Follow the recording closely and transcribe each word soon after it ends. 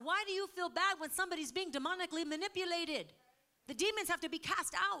why do you feel bad when somebody's being demonically manipulated? The demons have to be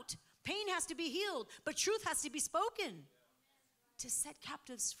cast out. Pain has to be healed. But truth has to be spoken to set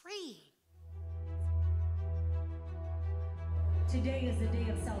captives free. Today is the day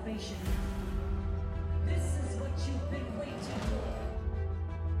of salvation. This is what you've been waiting for.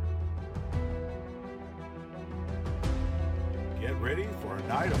 Get ready for a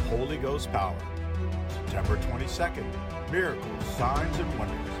night of Holy Ghost power. September 22nd, miracles, signs, and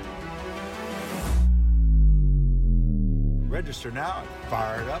wonders. Register now at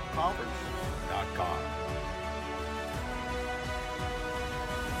firedupconference.com.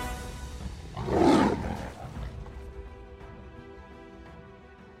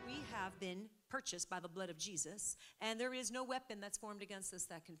 Been purchased by the blood of Jesus, and there is no weapon that's formed against us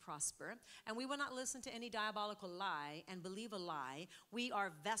that can prosper, and we will not listen to any diabolical lie and believe a lie. We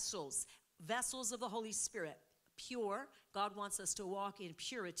are vessels of the Holy Spirit, pure. God wants us to walk in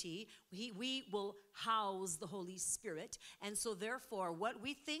purity. We will house the Holy Spirit, and so therefore what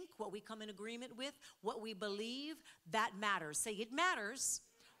we think, what we come in agreement with, what we believe, that matters. Say, it matters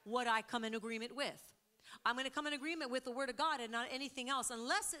what I come in agreement with. I'm going to come in agreement with the Word of God and not anything else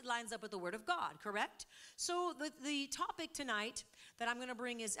unless it lines up with the Word of God, correct? So the topic tonight that I'm going to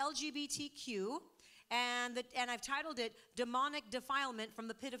bring is LGBTQ, and I've titled it Demonic Defilement from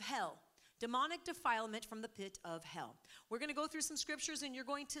the Pit of Hell. Demonic defilement from the pit of hell. We're going to go through some scriptures, and you're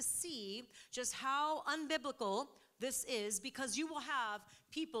going to see just how unbiblical this is, because you will have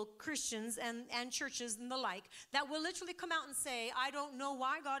people, Christians and churches and the like, that will literally come out and say, I don't know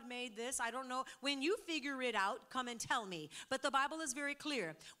why God made this. I don't know. When you figure it out, come and tell me. But the Bible is very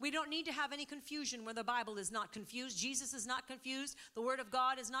clear. We don't need to have any confusion when the Bible is not confused. Jesus is not confused. The Word of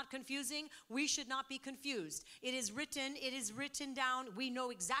God is not confusing. We should not be confused. It is written down. We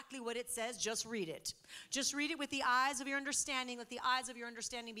know exactly what it says. Just read it. Just read it with the eyes of your understanding. Let the eyes of your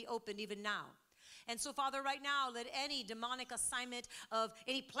understanding be opened even now. And so, Father, right now, let any demonic assignment of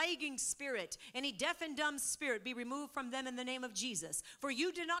any plaguing spirit, any deaf and dumb spirit be removed from them in the name of Jesus. For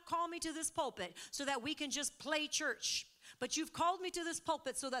you did not call me to this pulpit so that we can just play church. But you've called me to this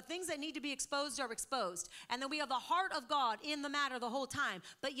pulpit so that things that need to be exposed are exposed. And that we have the heart of God in the matter the whole time.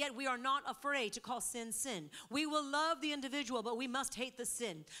 But yet we are not afraid to call sin, sin. We will love the individual, but we must hate the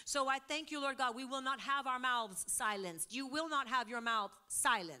sin. So I thank you, Lord God, we will not have our mouths silenced. You will not have your mouth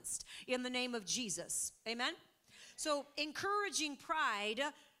silenced in the name of Jesus. Amen? So encouraging pride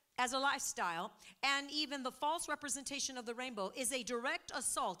as a lifestyle, and even the false representation of the rainbow, is a direct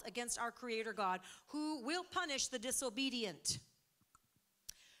assault against our Creator God, who will punish the disobedient.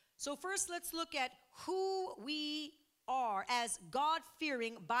 So first, let's look at who we are as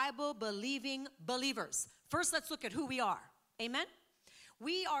God-fearing, Bible-believing believers. First, let's look at who we are. Amen?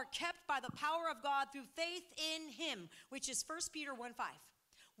 We are kept by the power of God through faith in Him, which is 1 Peter 1:5.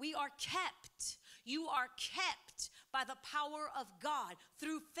 We are kept. You are kept by the power of God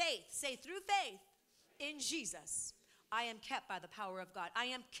through faith. Say, through faith in Jesus. I am kept by the power of God. I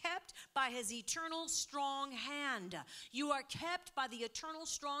am kept by His eternal strong hand. You are kept by the eternal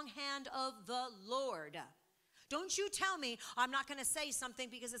strong hand of the Lord. Don't you tell me I'm not going to say something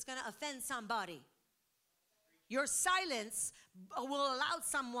because it's going to offend somebody. Your silence will allow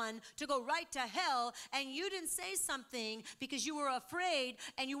someone to go right to hell, and you didn't say something because you were afraid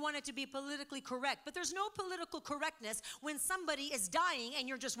and you wanted to be politically correct. But there's no political correctness when somebody is dying and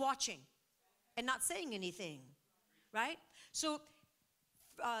you're just watching and not saying anything, right? So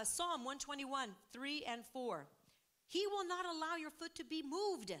Psalm 121:3-4. He will not allow your foot to be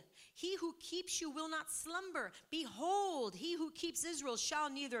moved. He who keeps you will not slumber. Behold, he who keeps Israel shall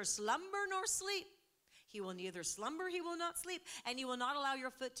neither slumber nor sleep. He will neither slumber, he will not sleep, and he will not allow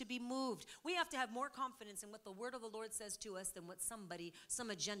your foot to be moved. We have to have more confidence in what the word of the Lord says to us than what somebody,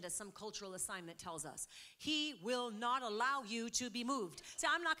 some agenda, some cultural assignment tells us. He will not allow you to be moved. So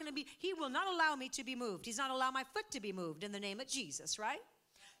he will not allow me to be moved. He's not allow my foot to be moved in the name of Jesus, right?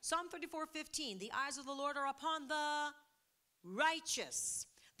 Psalm 34:15, the eyes of the Lord are upon the righteous.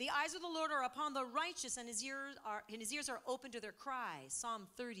 The eyes of the Lord are upon the righteous, and his ears are open to their cry. Psalm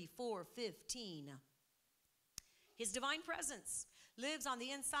 34:15. His divine presence lives on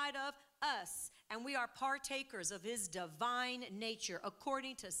the inside of us, and we are partakers of His divine nature,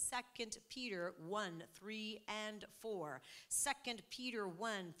 according to 2 Peter 1:3-4. 2 Peter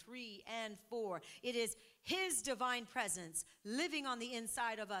 1:3-4. It is His divine presence living on the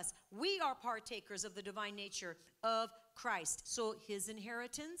inside of us. We are partakers of the divine nature of Christ. So His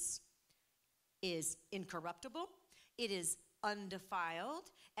inheritance is incorruptible. It is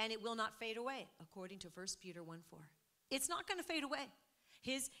undefiled, and it will not fade away, according to 1 Peter 1:4. It's not going to fade away.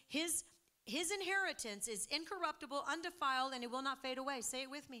 His His inheritance is incorruptible, undefiled, and it will not fade away. Say it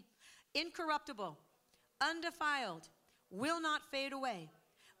with me. Incorruptible, undefiled, will not fade away.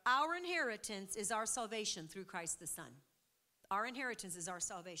 Our inheritance is our salvation through Christ the Son. Our inheritance is our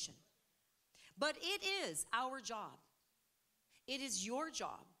salvation. But it is our job. It is your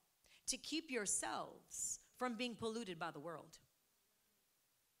job to keep yourselves from being polluted by the world.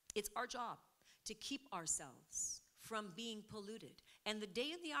 It's our job to keep ourselves from being polluted. And the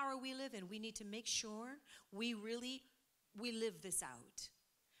day and the hour we live in, we need to make sure we live this out.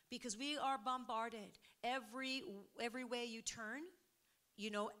 Because we are bombarded every way you turn. You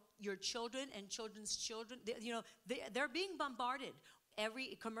know, your children and children's children, they're being bombarded.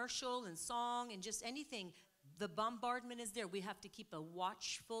 Every commercial and song and just anything, the bombardment is there. We have to keep a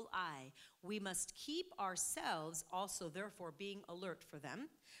watchful eye. We must keep ourselves also, therefore, being alert for them.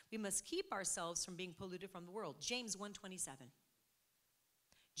 We must keep ourselves from being polluted from the world. James 1:27.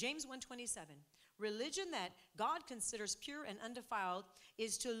 James 1:27. Religion that God considers pure and undefiled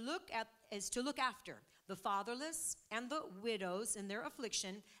is to look after the fatherless and the widows in their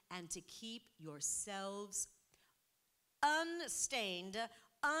affliction, and to keep yourselves unstained,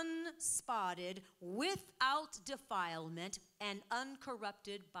 unspotted, without defilement, and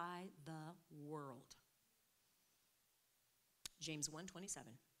uncorrupted by the world. James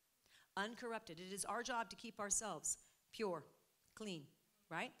 1:27. Uncorrupted. It is our job to keep ourselves pure, clean,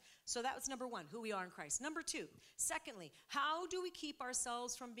 right? So that was number one, who we are in Christ. Number two, secondly, how do we keep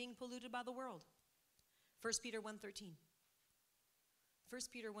ourselves from being polluted by the world? 1 Peter 1:13.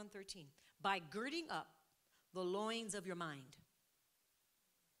 1 Peter 1:13. By girding up the loins of your mind.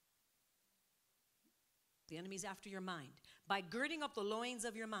 The enemy's after your mind. By girding up the loins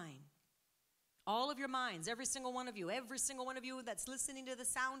of your mind. All of your minds, every single one of you that's listening to the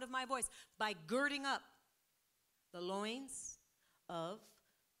sound of my voice, by girding up the loins of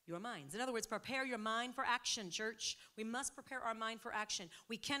your minds. In other words, prepare your mind for action, church. We must prepare our mind for action.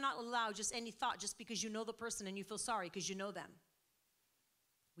 We cannot allow just any thought just because you know the person and you feel sorry because you know them.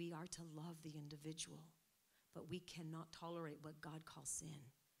 We are to love the individual, but we cannot tolerate what God calls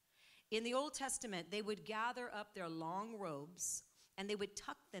sin. In the Old Testament, they would gather up their long robes and they would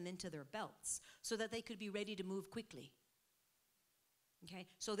tuck them into their belts so that they could be ready to move quickly. Okay,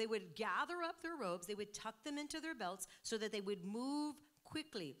 so they would gather up their robes, they would tuck them into their belts so that they would move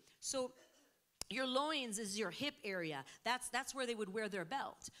quickly. So your loins is your hip area. That's where they would wear their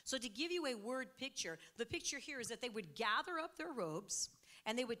belt. So to give you a word picture, the picture here is that they would gather up their robes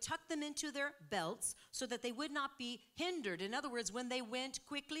and they would tuck them into their belts so that they would not be hindered. In other words, when they went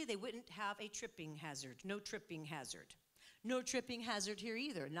quickly, they wouldn't have a tripping hazard. No tripping hazard. No tripping hazard here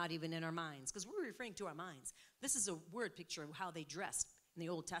either, not even in our minds, because we're referring to our minds. This is a word picture of how they dressed in the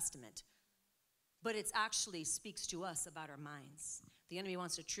Old Testament. But it actually speaks to us about our minds. The enemy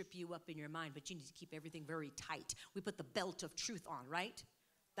wants to trip you up in your mind, but you need to keep everything very tight. We put the belt of truth on, right?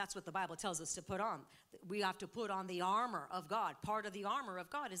 That's what the Bible tells us to put on. We have to put on the armor of God. Part of the armor of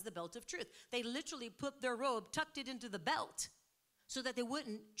God is the belt of truth. They literally put their robe, tucked it into the belt so that they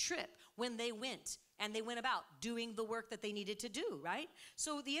wouldn't trip when they went and they went about doing the work that they needed to do, right?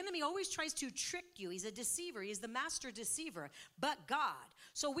 So the enemy always tries to trick you. He's a deceiver. He's the master deceiver, but God.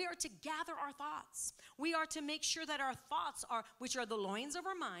 So we are to gather our thoughts. We are to make sure that our thoughts are, which are the loins of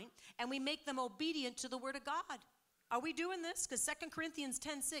our mind, and we make them obedient to the word of God. Are we doing this? Because 2 Corinthians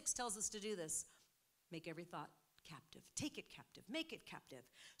 10:6 tells us to do this. Make every thought captive. Take it captive. Make it captive.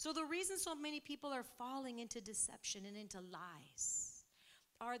 So the reason so many people are falling into deception and into lies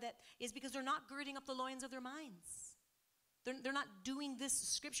is because they're not girding up the loins of their minds. They're not doing this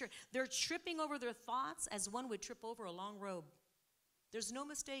scripture. They're tripping over their thoughts as one would trip over a long robe. There's no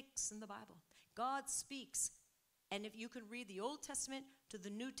mistakes in the Bible. God speaks. And if you can read the Old Testament to the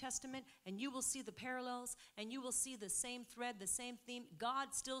New Testament, and you will see the parallels, and you will see the same thread, the same theme.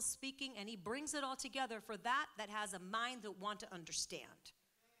 God's still speaking, and he brings it all together for that has a mind that want to understand.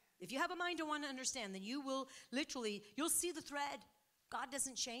 If you have a mind to want to understand, then you will you'll see the thread. God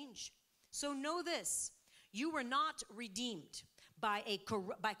doesn't change. So know this. You were not redeemed by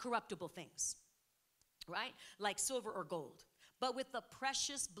corruptible things, right? Like silver or gold. But with the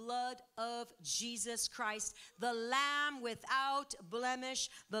precious blood of Jesus Christ, the Lamb without blemish,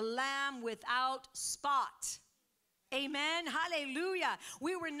 the Lamb without spot. Amen. Hallelujah.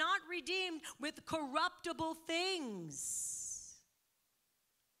 We were not redeemed with corruptible things,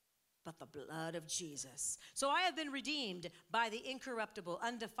 but the blood of Jesus. So I have been redeemed by the incorruptible,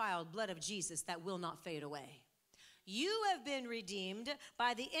 undefiled blood of Jesus that will not fade away. You have been redeemed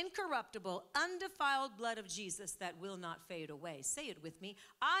by the incorruptible, undefiled blood of Jesus that will not fade away. Say it with me.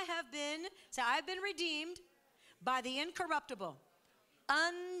 I've been redeemed by the incorruptible,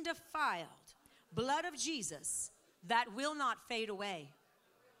 undefiled blood of Jesus that will not fade away.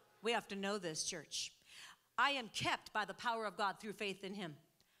 We have to know this, church. I am kept by the power of God through faith in him.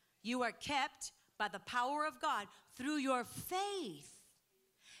 You are kept by the power of God through your faith.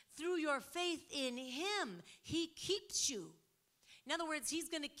 Through your faith in him, he keeps you. In other words, he's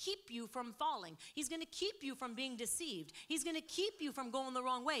going to keep you from falling. He's going to keep you from being deceived. He's going to keep you from going the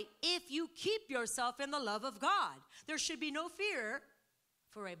wrong way if you keep yourself in the love of God. There should be no fear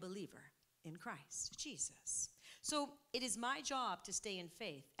for a believer in Christ Jesus. So it is my job to stay in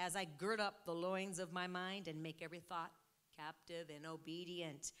faith as I gird up the loins of my mind and make every thought captive and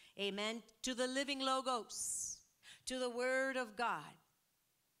obedient. Amen. To the living logos, to the word of God.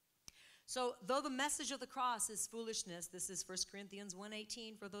 So though the message of the cross is foolishness, this is 1 Corinthians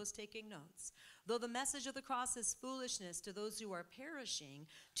 1:18 for those taking notes. Though the message of the cross is foolishness to those who are perishing,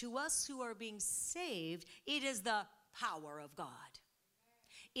 to us who are being saved, it is the power of God.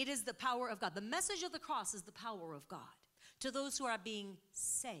 It is the power of God. The message of the cross is the power of God to those who are being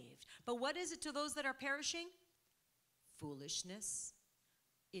saved. But what is it to those that are perishing? Foolishness.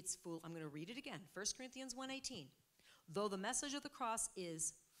 I'm going to read it again. 1 Corinthians 1:18. Though the message of the cross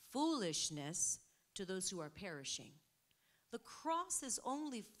is foolishness to those who are perishing. The cross is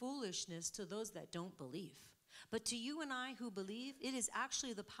only foolishness to those that don't believe. But to you and I who believe, it is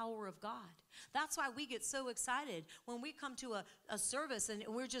actually the power of God. That's why we get so excited when we come to a service and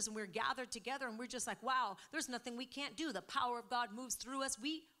we're gathered together and we're just like, wow, there's nothing we can't do. The power of God moves through us.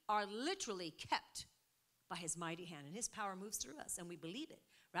 We are literally kept by his mighty hand, and his power moves through us, and we believe it,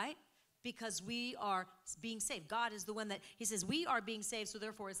 right? Because we are being saved. God is the one that, he says, we are being saved, so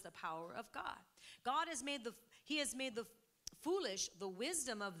therefore it's the power of God. He has made the foolish the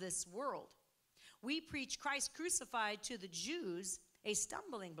wisdom of this world. We preach Christ crucified to the Jews, a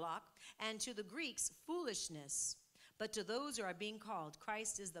stumbling block, and to the Greeks, foolishness. But to those who are being called,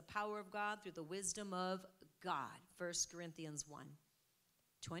 Christ is the power of God through the wisdom of God. 1 Corinthians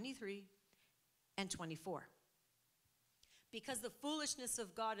 1:23 and 24. Because the foolishness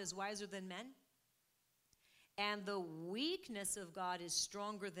of God is wiser than men, and the weakness of God is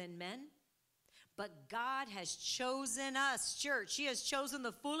stronger than men. But God has chosen us, church. He has chosen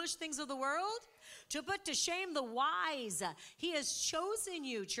the foolish things of the world to put to shame the wise. He has chosen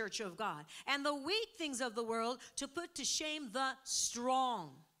you, church of God, and the weak things of the world to put to shame the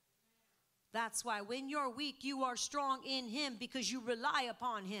strong. That's why when you're weak, you are strong in him because you rely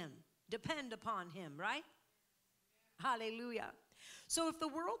upon him, depend upon him, right? Hallelujah. So if the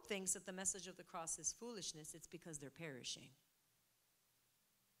world thinks that the message of the cross is foolishness, it's because they're perishing.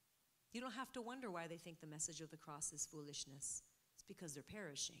 You don't have to wonder why they think the message of the cross is foolishness. It's because they're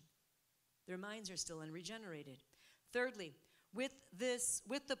perishing. Their minds are still unregenerated. Thirdly, with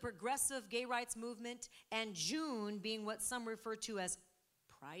the progressive gay rights movement and June being what some refer to as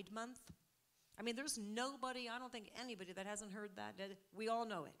Pride Month, I mean, there's nobody, I don't think anybody that hasn't heard that. We all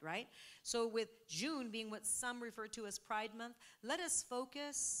know it, right? So with June being what some refer to as Pride Month, let us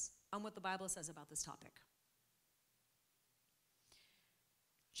focus on what the Bible says about this topic.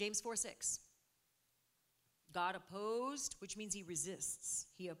 James 4:6. God opposed, which means he resists.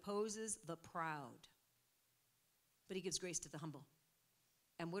 He opposes the proud, but he gives grace to the humble.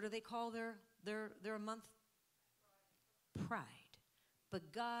 And what do they call their month? Pride.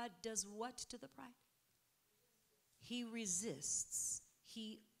 But God does what to the pride? He resists.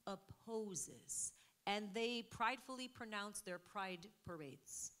 He opposes. And they pridefully pronounce their pride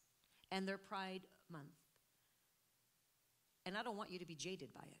parades and their Pride Month. And I don't want you to be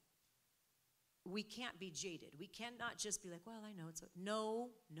jaded by it. We can't be jaded. We cannot just be like, well, I know it's... No,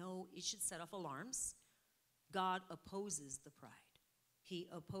 it should set off alarms. God opposes the pride. He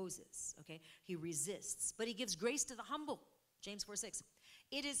opposes, okay? He resists. But he gives grace to the humble. James 4:6.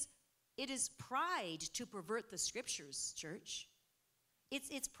 It is pride to pervert the scriptures, church.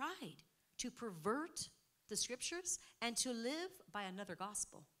 It's pride to pervert the scriptures and to live by another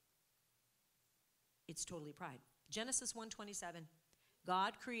gospel. It's totally pride. Genesis 1:27.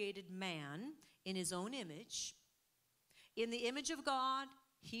 God created man in his own image. In the image of God,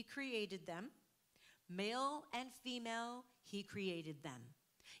 he created them. Male and female, he created them.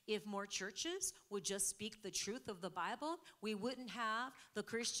 If more churches would just speak the truth of the Bible, we wouldn't have the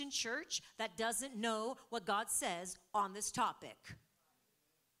Christian church that doesn't know what God says on this topic.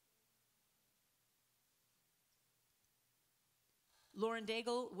 Lauren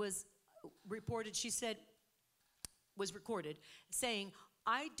Daigle was recorded saying,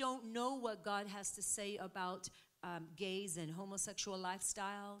 I don't know what God has to say about gays and homosexual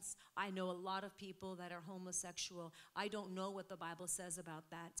lifestyles. I know a lot of people that are homosexual. I don't know what the Bible says about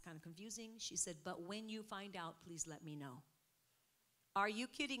that. It's kind of confusing. She said, but when you find out, please let me know. Are you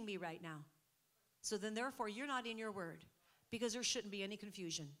kidding me right now? So then therefore you're not in your word, because there shouldn't be any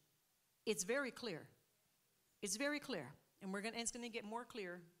confusion. It's very clear. It's very clear. And it's going to get more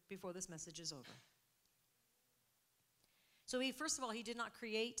clear before this message is over. So first of all, he did not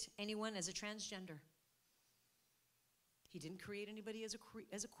create anyone as a transgender. He didn't create anybody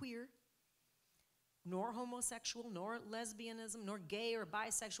as a queer, nor homosexual, nor lesbianism, nor gay or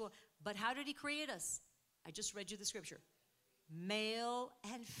bisexual. But how did he create us? I just read you the scripture. Male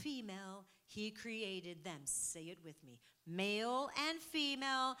and female, he created them. Say it with me. Male and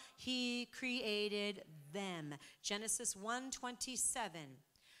female, he created them. Genesis 1:27.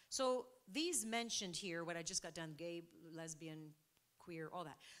 So these mentioned here, what I just got done, gay, lesbian, queer, all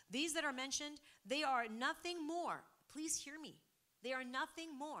that. These that are mentioned, they are nothing more. Please hear me. They are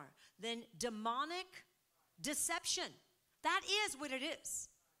nothing more than demonic deception. That is what it is.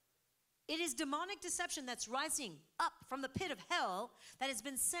 It is demonic deception that's rising up from the pit of hell that has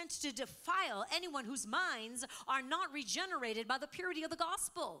been sent to defile anyone whose minds are not regenerated by the purity of the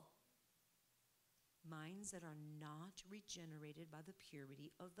gospel. Minds that are not regenerated by the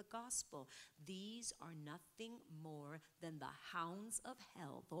purity of the gospel. These are nothing more than the hounds of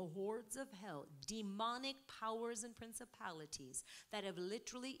hell, the hordes of hell, demonic powers and principalities that have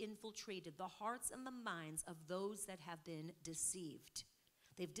literally infiltrated the hearts and the minds of those that have been deceived.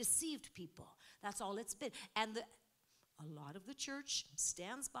 They've deceived people. That's all it's been. And a lot of the church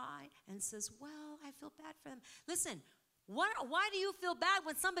stands by and says, well, I feel bad for them. Listen, why do you feel bad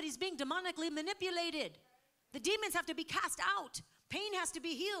when somebody's being demonically manipulated? The demons have to be cast out. Pain has to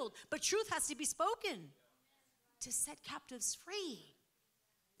be healed. But truth has to be spoken to set captives free.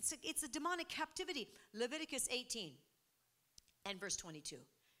 It's a demonic captivity. Leviticus 18 and verse 22.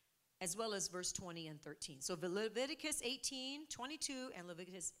 As well as verse 20 and 13. So Leviticus 18, 22, and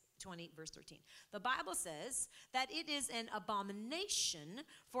Leviticus 20, verse 13. The Bible says that it is an abomination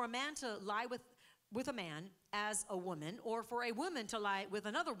for a man to lie with a man as a woman, or for a woman to lie with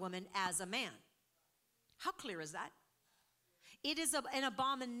another woman as a man. How clear is that? It is an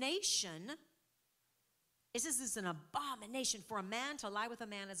abomination. It says it's an abomination for a man to lie with a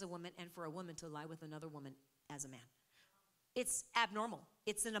man as a woman, and for a woman to lie with another woman as a man. It's abnormal.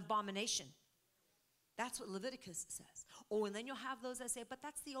 It's an abomination. That's what Leviticus says. Oh, and then you'll have those that say, but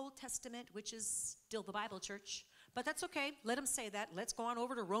that's the Old Testament, which is still the Bible, church. But that's okay. Let them say that. Let's go on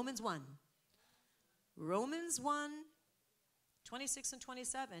over to Romans 1. Romans 1, 26 and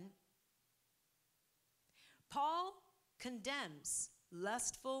 27. Paul condemns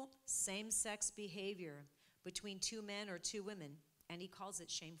lustful same-sex behavior between two men or two women, and he calls it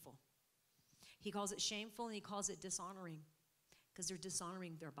shameful. He calls it shameful, and he calls it dishonoring, because they're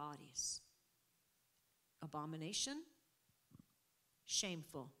dishonoring their bodies. Abomination,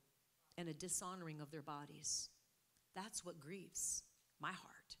 shameful, and a dishonoring of their bodies. That's what grieves my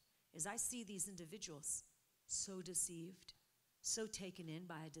heart, is I see these individuals so deceived, so taken in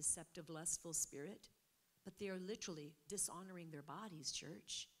by a deceptive, lustful spirit, but they are literally dishonoring their bodies,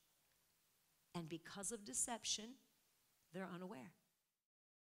 church. And because of deception, they're unaware.